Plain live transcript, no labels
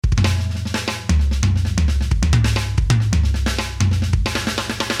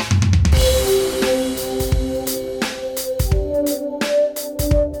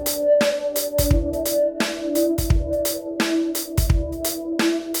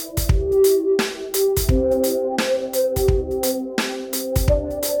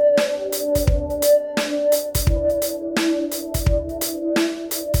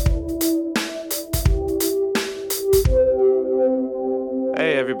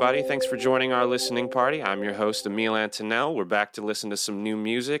everybody. Thanks for joining our listening party. I'm your host, Emil Antonell. We're back to listen to some new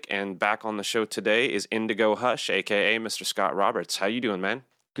music, and back on the show today is Indigo Hush, a.k.a. Mr. Scott Roberts. How you doing, man?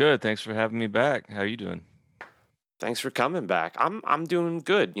 Good. Thanks for having me back. How you doing? Thanks for coming back. I'm doing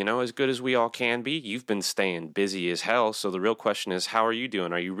good, as good as we all can be. You've been staying busy as hell, so the real question is, how are you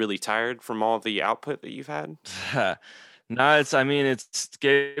doing? Are you really tired from all the output that you've had? No, it's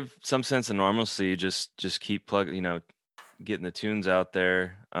gave some sense of normalcy. Just keep plugging, getting the tunes out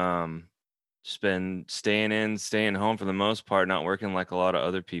there. Just been staying home for the most part, not working like a lot of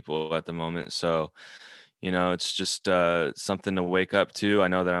other people at the moment. So, it's just something to wake up to. I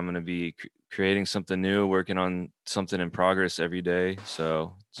know that I'm going to be creating something new, working on something in progress every day.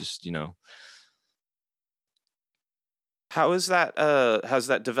 So just, How's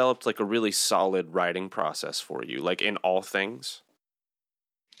that developed like a really solid writing process for you, like in all things?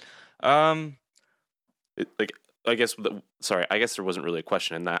 um, I guess there wasn't really a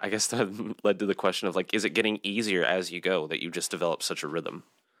question in that. I guess that led to the question of like, is it getting easier as you go that you just develop such a rhythm?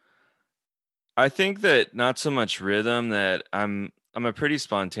 I think that not so much rhythm, that I'm a pretty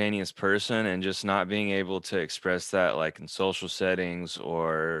spontaneous person, and just not being able to express that like in social settings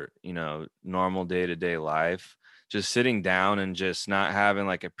or, normal day-to-day life. Just sitting down and just not having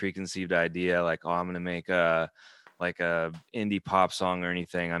like a preconceived idea like, oh, I'm going to make a indie pop song or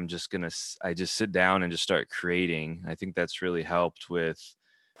anything. I just sit down and just start creating. I think that's really helped with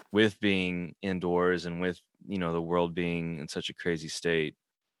being indoors and with, the world being in such a crazy state.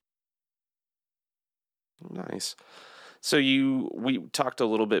 Nice. So we talked a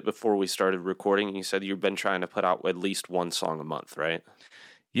little bit before we started recording, and you said you've been trying to put out at least one song a month, right?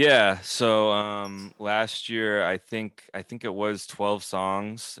 Yeah, so last year I think it was 12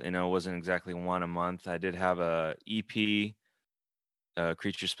 songs. It wasn't exactly one a month. I did have a EP,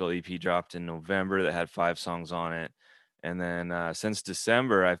 Creature Spell EP dropped in November that had 5 songs on it. And then since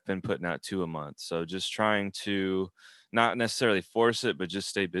December I've been putting out 2 a month. So just trying to not necessarily force it, but just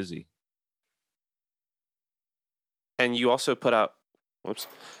stay busy. And you also put out,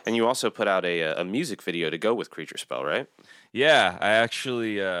 a music video to go with Creature Spell, right? Yeah, I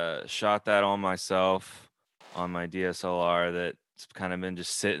actually shot that all myself on my DSLR that's kind of been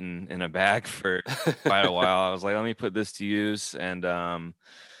just sitting in a bag for quite a while. I was like, let me put this to use. And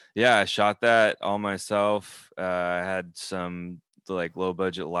yeah, I shot that all myself. I had some like low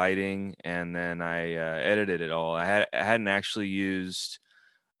budget lighting, and then I edited it all. I hadn't actually used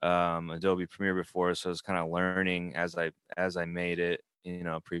Adobe Premiere before, so I was kind of learning as I made it.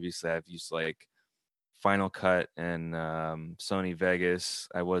 Previously I've used like Final Cut and Sony Vegas.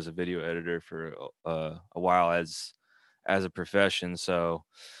 I was a video editor for a while as a profession. So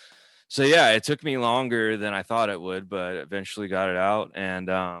yeah, it took me longer than I thought it would, but eventually got it out, and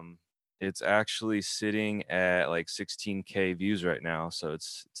it's actually sitting at like 16K views right now. So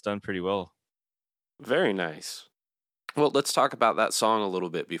it's done pretty well. Very nice. Well, let's talk about that song a little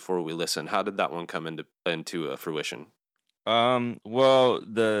bit before we listen. How did that one come into fruition? Well,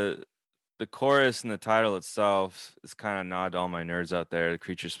 the chorus and the title itself is kind of nod to all my nerds out there. The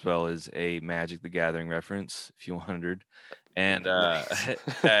Creature Spell is a Magic the Gathering reference, if you wondered. And Nice.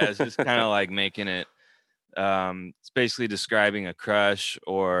 yeah, it's just kind of like making it it's basically describing a crush,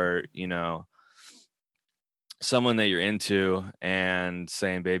 or, someone that you're into, and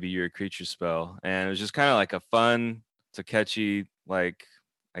saying, baby, you're a creature spell. And it was just kind of like a fun, it's a catchy, like,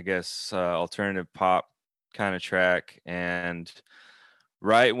 I guess alternative pop kind of track. And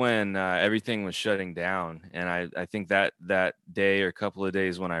right when everything was shutting down, and I think that day or a couple of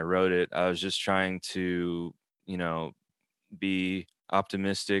days when I wrote it, I was just trying to, be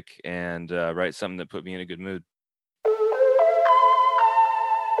optimistic and write something that put me in a good mood.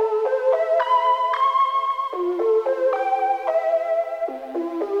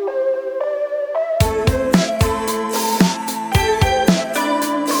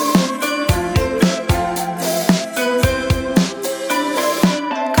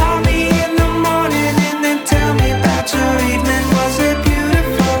 Call me in the morning and then tell me about your evening. Was it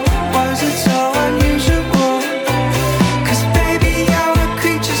beautiful? Was it so unusual? 'Cause baby, you're a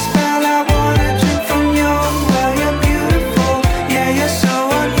creature spell. I wanna drink from your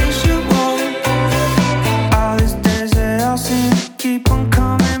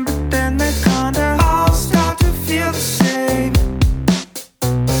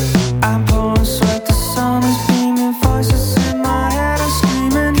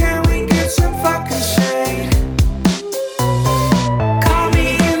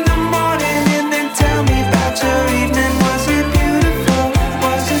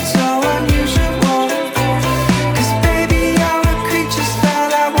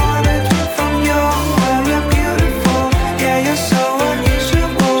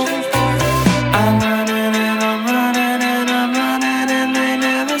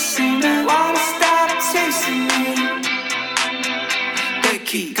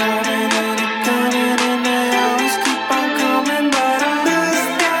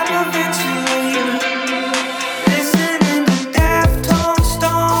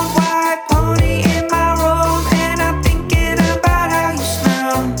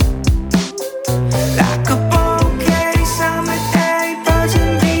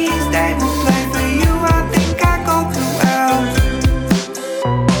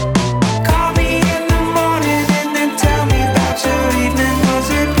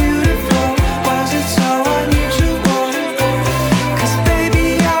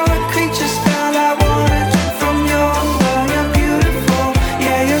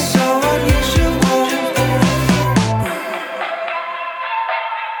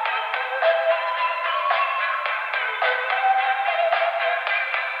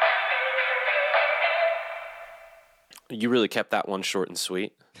You really kept that one short and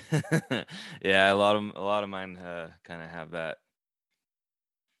sweet. Yeah, a lot of mine kind of have that.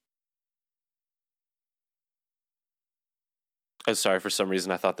 Oh, sorry. For some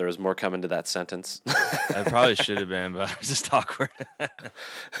reason, I thought there was more coming to that sentence. I probably should have been, but I was just awkward.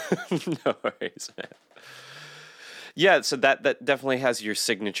 No worries, man. Yeah, so that definitely has your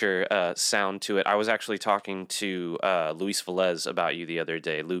signature sound to it. I was actually talking to Luis Velez about you the other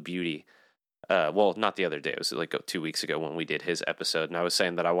day, Lou Beauty. Well, not the other day. It was like 2 weeks ago when we did his episode. And I was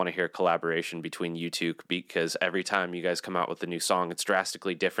saying that I want to hear collaboration between you two because every time you guys come out with a new song, it's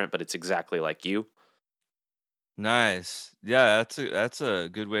drastically different, but it's exactly like you. Nice. Yeah, that's a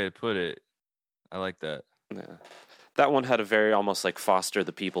good way to put it. I like that. Yeah. That one had a very almost like Foster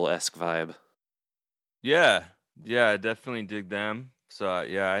the People-esque vibe. Yeah. Yeah, I definitely dig them. So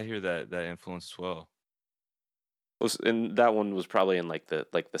yeah, I hear that influence as well. And that one was probably in like the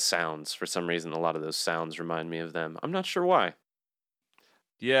sounds. For some reason, a lot of those sounds remind me of them. I'm not sure why.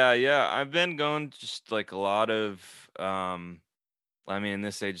 Yeah. I've been going just like a lot of I mean, in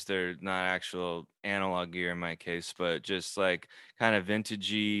this age they're not actual analog gear in my case, but just like kind of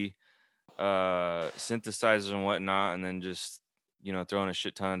vintagey synthesizers and whatnot, and then just throwing a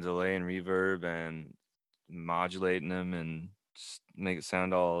shit ton of delay and reverb and modulating them and just make it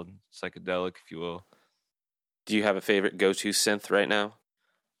sound all psychedelic, if you will. Do you have a favorite go-to synth right now?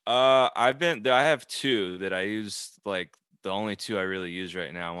 I have two that I use, like the only two I really use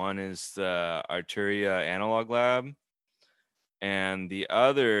right now. One is the Arturia Analog Lab, and the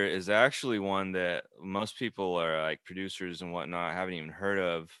other is actually one that most people are like producers and whatnot haven't even heard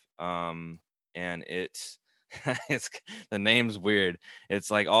of. And it's the name's weird.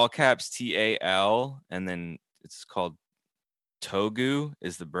 It's like all caps TAL, and then it's called Togu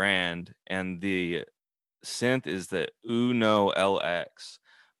is the brand, and the synth is the Uno LX,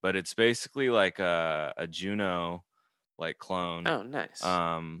 but it's basically like a Juno like clone. Oh, nice.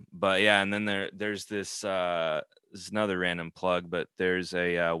 But yeah, and then there's this is another random plug, but there's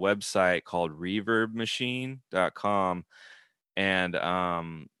a website called reverbmachine.com, and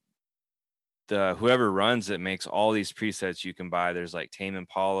the whoever runs it makes all these presets you can buy. There's like Tame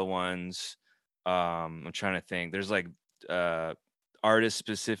Impala ones. I'm trying to think. There's like artist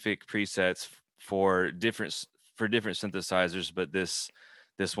specific presets for different synthesizers, but this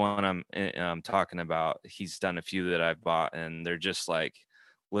one I'm talking about, he's done a few that I've bought, and they're just like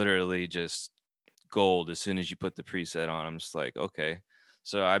literally just gold as soon as you put the preset on. I'm just like, okay.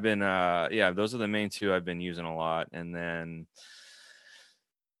 So I've been those are the main two I've been using a lot. And then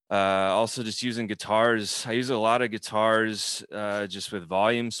also just using guitars. I use a lot of guitars just with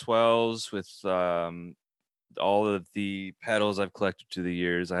volume swells, with all of the pedals I've collected through the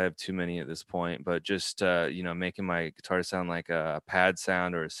years. I have too many at this point, but just making my guitar sound like a pad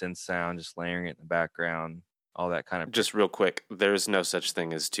sound or a synth sound, just layering it in the background, all that kind of. Just real quick, there's no such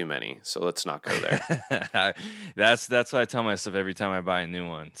thing as too many, so let's not go there. That's what I tell myself every time I buy a new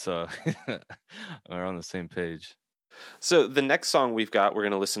one. So we're on the same page. So the next song we've got, we're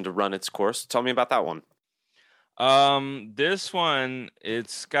going to listen to Run Its Course. Tell me about that one. This one,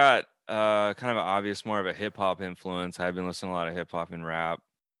 it's got kind of an obvious, more of a hip hop influence. I've been listening to a lot of hip hop and rap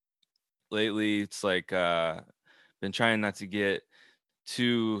lately. It's like been trying not to get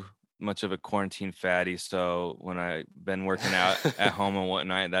too much of a quarantine fatty. So when I've been working out at home and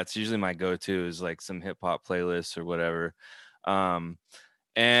whatnot, that's usually my go-to, is like some hip hop playlists or whatever.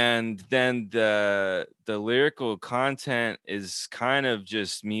 And then the lyrical content is kind of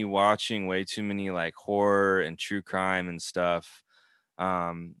just me watching way too many like horror and true crime and stuff.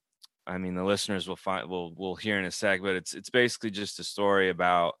 I mean, the listeners will hear in a sec, but it's basically just a story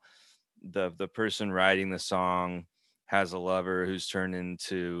about the person writing the song has a lover who's turned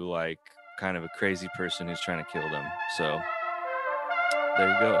into like kind of a crazy person who's trying to kill them. So there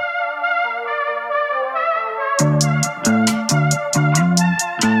you go.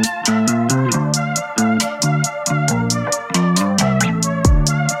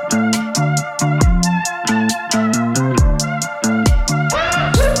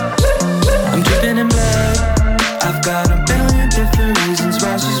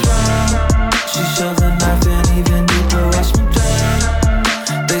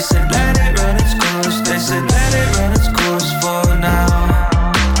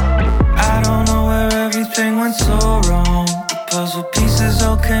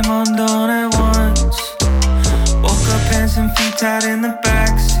 Tied in the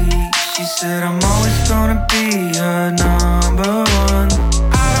backseat, she said, I'm always gonna be your number one.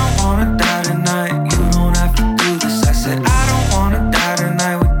 I don't wanna die tonight, you don't have to do this. I said, I don't wanna die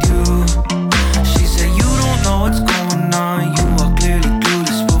tonight with you. She said, you don't know what's going on, you are clearly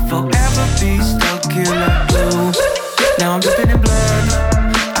clueless. We'll forever be stuck here like glue.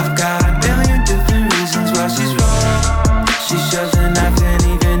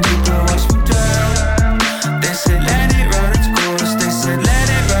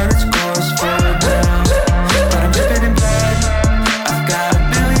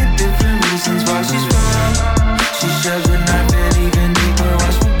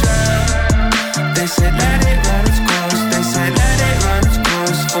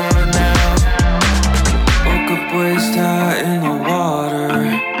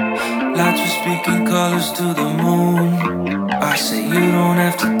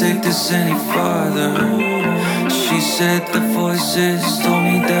 this any further. She said the voices told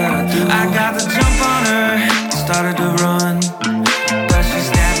me that I do. I got the jump on her, started to run, but she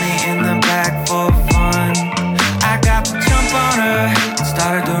stabbed me in the back for fun. I got the jump on her,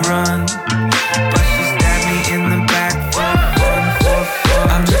 started to run, but she stabbed me in the back for fun, for fun.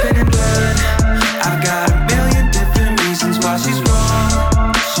 I'm dripping in blood, I've got a million different reasons why she's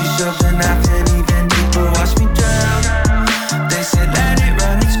wrong. She shoved a knife in even deeper, watch me drown. They said let it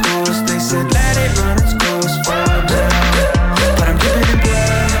run its course, they said let it run its course for now. But I'm dripping in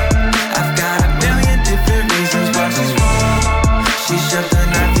blood, I've got a million different reasons why she's wrong. She shoved a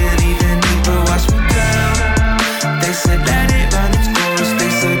knife in even deeper, watch me drown. They said let it run its course, they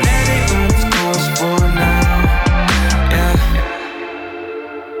said let it run its course for now. Yeah.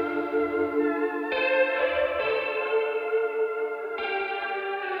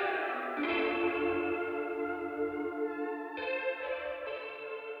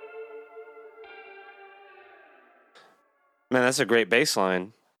 Man, that's a great bass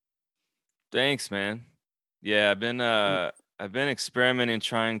line. Thanks, man. Yeah, I've been experimenting,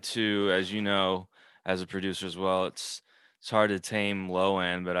 trying to, as you know, as a producer as well. It's hard to tame low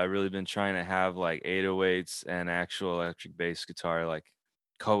end, but I've really been trying to have like 808s and actual electric bass guitar like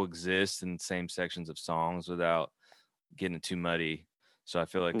coexist in the same sections of songs without getting too muddy. So I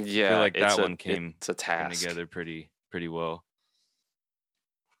feel like that one came it's a task. together pretty well.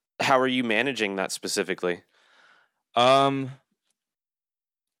 How are you managing that specifically? I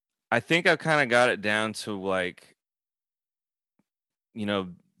think I've kind of got it down to like, you know,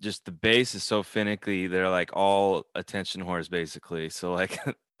 just the bass is so finicky. They're like all attention whores basically. So like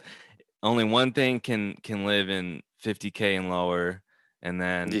only one thing can live in 50K and lower. And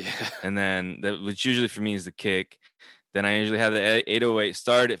then which usually for me is the kick. Then I usually have the 808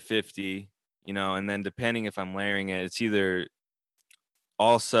 start at 50, you know, and then depending if I'm layering it, it's either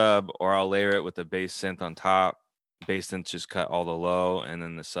all sub or I'll layer it with the bass synth on top. Bass synth just cut all the low, and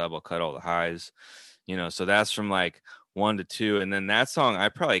then the sub I'll cut all the highs, you know. So that's from like 1 to 2, and then that song I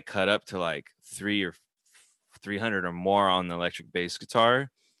probably cut up to like 300 or more on the electric bass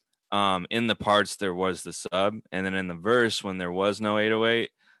guitar. In the parts there was the sub, and then in the verse when there was no 808,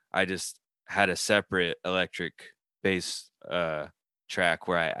 I just had a separate electric bass track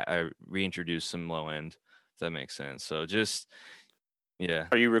where I reintroduced some low end, if that makes sense. So just yeah.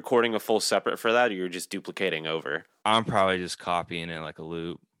 Are you recording a full separate for that, or you're just duplicating over? I'm probably just copying it like a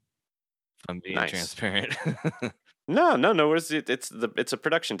loop. If I'm being Nice. transparent. No. It's a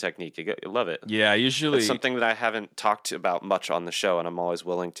production technique. You love it. Yeah, usually It's something that I haven't talked about much on the show, and I'm always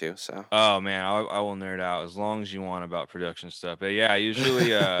willing to. So. Oh man, I will nerd out as long as you want about production stuff. But yeah,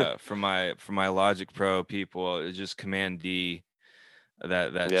 usually for my Logic Pro people, it's just Command D.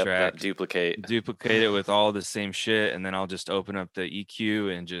 That track, duplicate it with all the same shit, and then I'll just open up the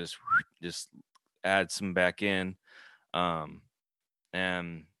EQ and just add some back in, and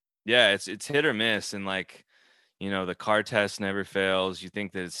yeah, it's hit or miss, and like, you know, the car test never fails. You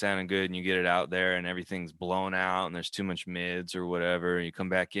think that it's sounding good, and you get it out there, and everything's blown out, and there's too much mids or whatever. You come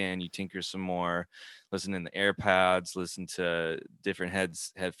back in, you tinker some more, listen in the AirPods, listen to different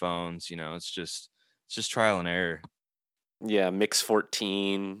headphones. You know, it's just trial and error. Yeah, Mix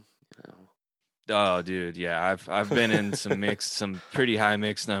 14. Oh, dude, yeah, I've been in some pretty high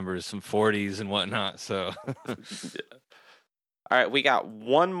mix numbers, some 40s and whatnot. So, yeah. All right, we got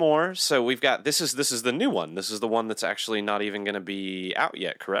one more. So we've got this is the new one. This is the one that's actually not even going to be out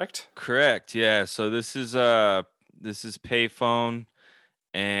yet. Correct? Correct. Yeah. So this is Payphone,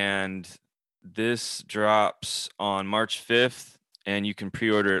 and this drops on March 5th, and you can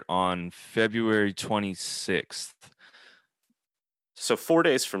pre-order it on February 26th. So 4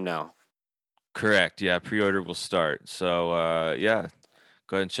 days from now. Correct. Yeah, pre-order will start. So yeah,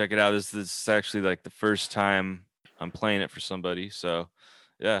 go ahead and check it out. This is actually like the first time I'm playing it for somebody. So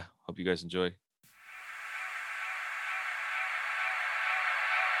yeah, hope you guys enjoy.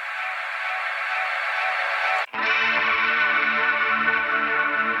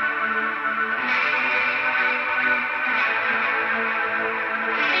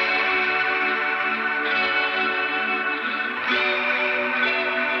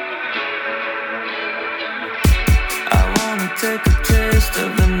 Take a taste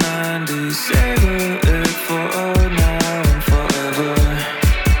of the 90s, savor it for now and forever.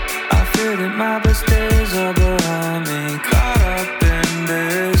 I feel that my best days are behind me, caught up in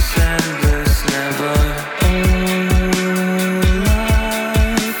this endless never. Oh,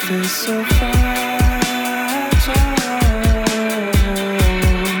 life is so fragile.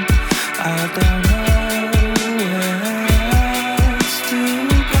 I don't know where else to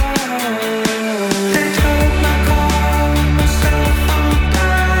go. They took my call.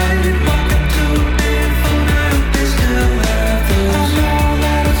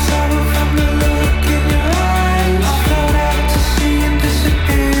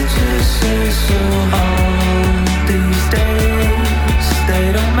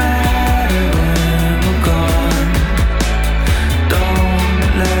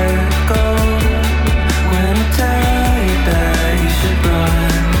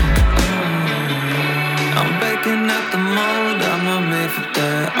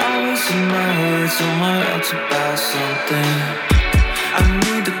 curious about something. I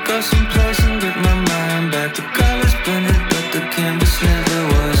need to go someplace and get my mind back. The colors blended, but the canvas never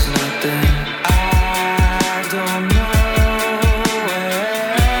was nothing. I don't know where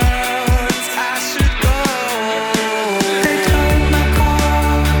else I should go. They told my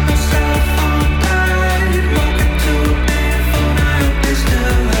car, my cell phone died. Walking to a payphone, I hope they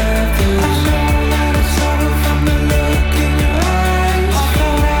still have those. I know that it's over from the look in your eyes. I'll go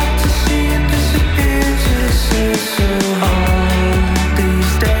out to sea and disappear, just say so. All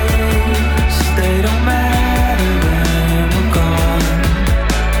these days, they don't matter when we're gone.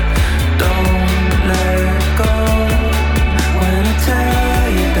 Don't let go when I tell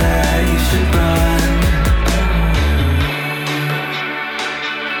you that you should run.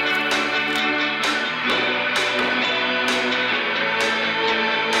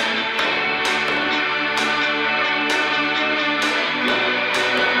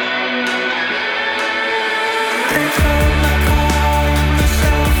 They told my car, my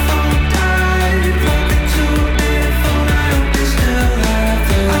cell phone died. Walking to a payphone, I hope they still have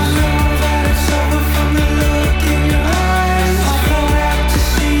those. I know that it's over from the look in your eyes. I'll go out to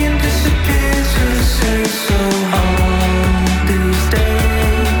sea and disappear, just say so. All these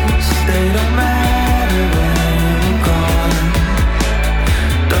days, they don't matter when we're gone.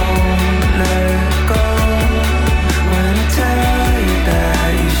 Don't let go when I tell you that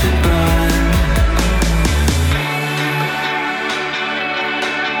you should run.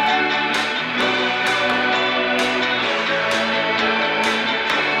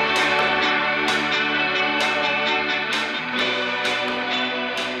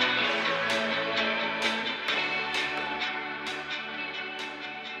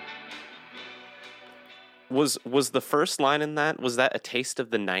 Was the first line in that, was that a taste of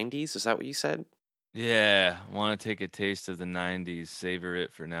the 90s? Is that what you said? Yeah, want to take a taste of the 90s, savor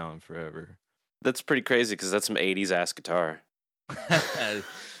it for now and forever. That's pretty crazy because that's some 80s ass guitar.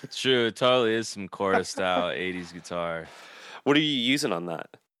 It's true. It totally is some chorus style 80s guitar. What are you using on that?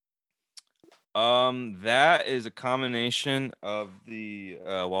 That is a combination of the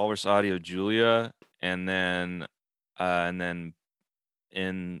Walrus Audio Julia, and then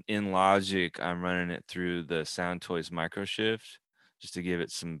in Logic, I'm running it through the Sound Toys Microshift just to give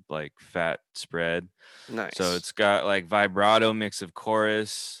it some like fat spread. Nice. So it's got like vibrato mix of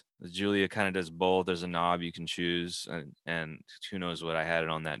chorus. The Julia kind of does both. There's a knob you can choose, and who knows what I had it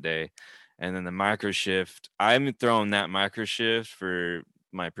on that day. And then the Microshift, I'm throwing that Microshift for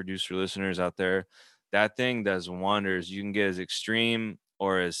my producer listeners out there. That thing does wonders. You can get as extreme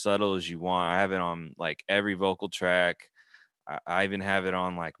or as subtle as you want. I have it on like every vocal track. I even have it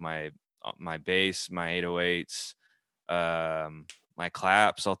on like my bass, my 808s, my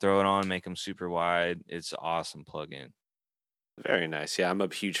claps. I'll throw it on, make them super wide. It's an awesome plugin. Very nice. Yeah, I'm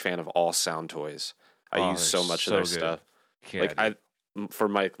a huge fan of all Sound Toys. I use so they're much of so their good. stuff. Yeah, Like dude. for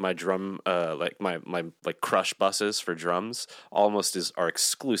my drum, like my like crush buses for drums, almost are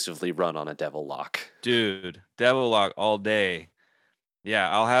exclusively run on a Devil Lock. Dude, Devil Lock all day. Yeah,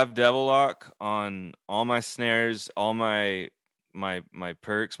 I'll have Devil Lock on all my snares, all my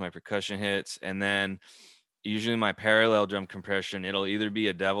perks, my percussion hits, and then usually my parallel drum compression, it'll either be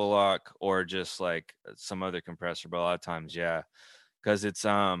a Devil Lock or just like some other compressor, but a lot of times, yeah, because it's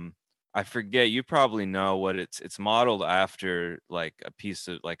I forget, you probably know what it's modeled after, like a piece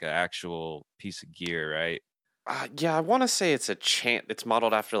of like an actual piece of gear, right? Yeah, I want to say it's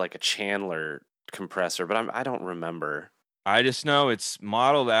modeled after like a Chandler compressor, but I don't remember. I just know it's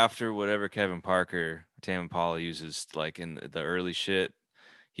modeled after whatever Kevin Parker, Tame Impala uses, like in the early shit.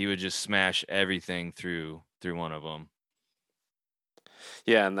 He would just smash everything through one of them.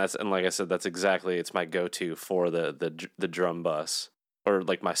 Yeah, and like I said, that's exactly, it's my go-to for the drum bus, or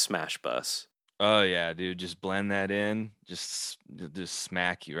like my smash bus. Oh yeah, dude, just blend that in, just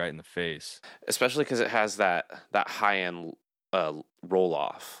smack you right in the face. Especially because it has that high-end roll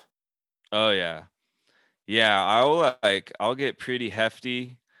off. Oh yeah. Yeah, I'll get pretty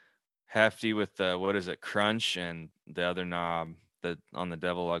hefty with the, what is it, crunch and the other knob on the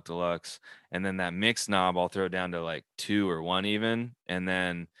Devil Lock Deluxe, and then that mix knob I'll throw down to like 2 or 1 even, and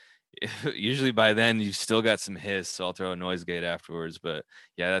then usually by then you've still got some hiss, so I'll throw a noise gate afterwards. But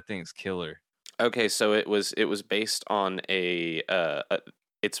yeah, that thing's killer. Okay, so it was based on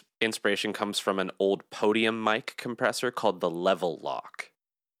its inspiration comes from an old podium mic compressor called the Level Lock.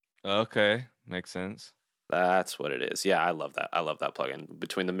 Okay, makes sense. That's what it is. Yeah, I love that. I love that plugin.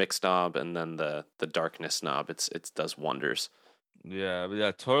 Between the mix knob and then the darkness knob, it does wonders. Yeah, but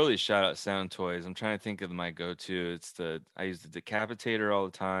yeah, totally shout out Sound Toys. I'm trying to think of my go-to. I use the Decapitator all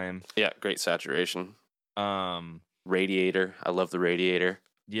the time. Yeah, great saturation. Um, Radiator. I love the Radiator.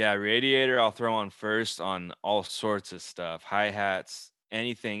 Yeah, Radiator I'll throw on first on all sorts of stuff. Hi-hats,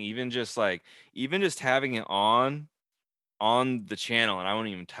 anything, even just having it on the channel and I won't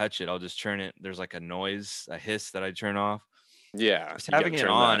even touch it. I'll just turn it. There's like a noise, a hiss that I turn off. Yeah, Just you got to having it turn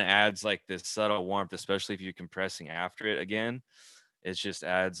on that. adds like this subtle warmth, especially if you're compressing after it again. It just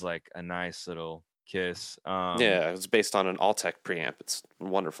adds like a nice little kiss. Yeah, it's based on an Altec preamp. It's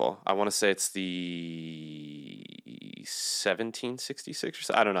wonderful. I want to say it's the 1766 or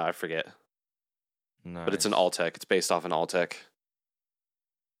so. I don't know. I forget. But it's an Nice. Altec. It's based off an Altec.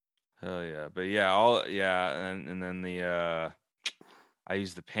 Hell yeah. But and then I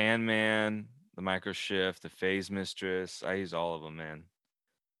use the Pan Man, the Micro Shift, the Phase Mistress. I use all of them, man.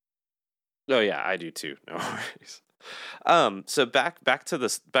 Oh yeah, I do too. No worries. So back to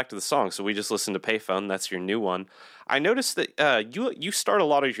the song. So we just listened to Payphone. That's your new one. I noticed that you start a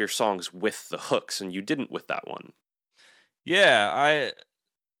lot of your songs with the hooks, and you didn't with that one. Yeah,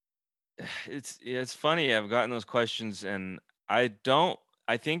 it's funny. I've gotten those questions, and I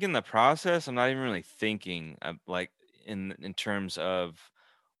think in the process, I'm not even really thinking like in terms of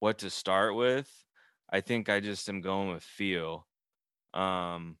what to start with. I think I just am going with feel.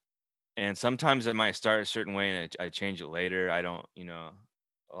 Um, and sometimes it might start a certain way, and I change it later. I don't, a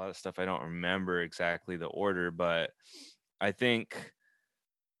lot of stuff I don't remember exactly the order, but I think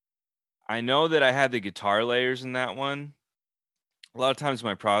I know that I had the guitar layers in that one. A lot of times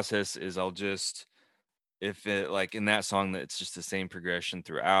my process is I'll just if it like in that song that it's just the same progression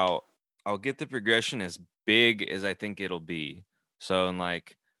throughout, I'll get the progression as big as I think it'll be. So in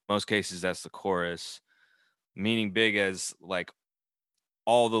like most cases that's the chorus, meaning big as like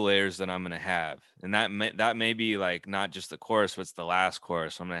all the layers that I'm gonna have. And that may be like not just the chorus, but it's the last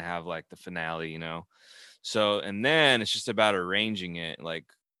chorus. So I'm gonna have like the finale. So and then it's just about arranging it, like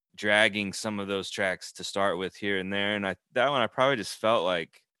dragging some of those tracks to start with here and there. And that one I probably just felt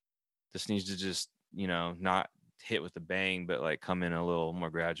like this needs to just, not hit with a bang, but like come in a little more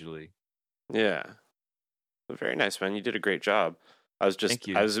gradually. Yeah, very nice, man. You did a great job. Thank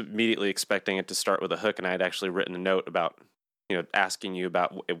I you. was immediately expecting it to start with a hook, and I had actually written a note about asking you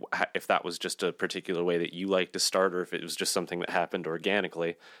about if that was just a particular way that you like to start, or if it was just something that happened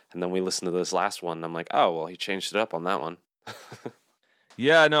organically. And then we listened to this last one, and I'm like, oh well, he changed it up on that one.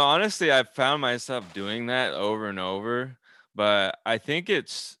 Yeah, no, honestly, I've found myself doing that over and over, but I think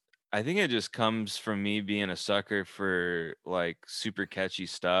it just comes from me being a sucker for like super catchy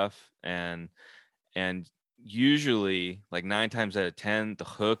stuff and usually like 9 times out of 10 the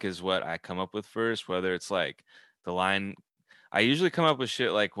hook is what I come up with first, whether it's like the line. I usually come up with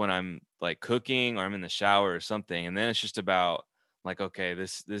shit like when I'm like cooking or I'm in the shower or something, and then it's just about like, okay,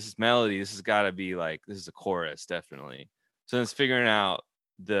 this is melody. This has got to be like this is a chorus, definitely. So it's figuring out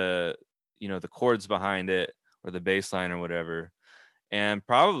the the chords behind it or the bass line or whatever. And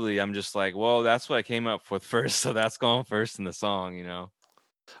probably I'm just like, well, that's what I came up with first, so that's going first in the song.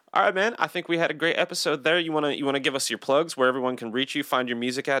 All right, man. I think we had a great episode there. You wanna give us your plugs where everyone can reach you, find your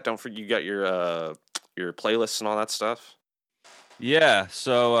music at. Don't forget you got your playlists and all that stuff. Yeah,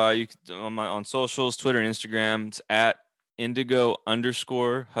 so you can on socials, Twitter and Instagram, it's at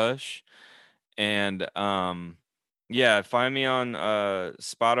indigo_hush. And yeah, find me on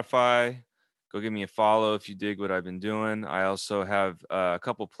Spotify. Go give me a follow if you dig what I've been doing. I also have a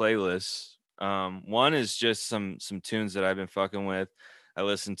couple playlists. One is just some tunes that I've been fucking with. I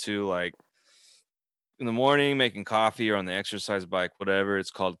listen to like in the morning making coffee or on the exercise bike, whatever.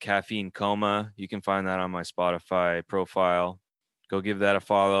 It's called Caffeine Coma. You can find that on my Spotify profile. Go give that a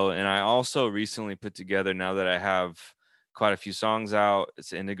follow. And I also recently put together, now that I have quite a few songs out,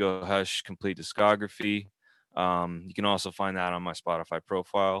 it's Indigo Hush Complete Discography. You can also find that on my Spotify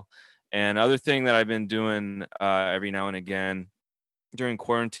profile. And other thing that I've been doing every now and again during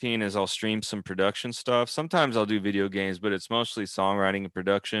quarantine is I'll stream some production stuff. Sometimes I'll do video games, but it's mostly songwriting and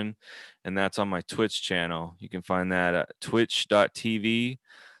production. And that's on my Twitch channel. You can find that at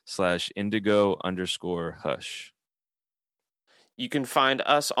twitch.tv/indigo_hush. You can find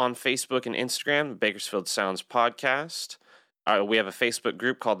us on Facebook and Instagram, Bakersfield Sounds Podcast. We have a Facebook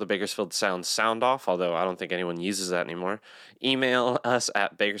group called the Bakersfield Sounds Sound Off, although I don't think anyone uses that anymore. Email us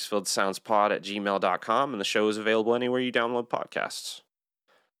at bakersfieldsoundspod@gmail.com, and the show is available anywhere you download podcasts.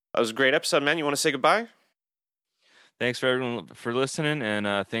 That was a great episode, man. You want to say goodbye? Thanks for everyone for listening,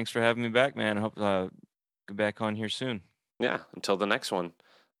 and thanks for having me back, man. I hope get back on here soon. Yeah, until the next one.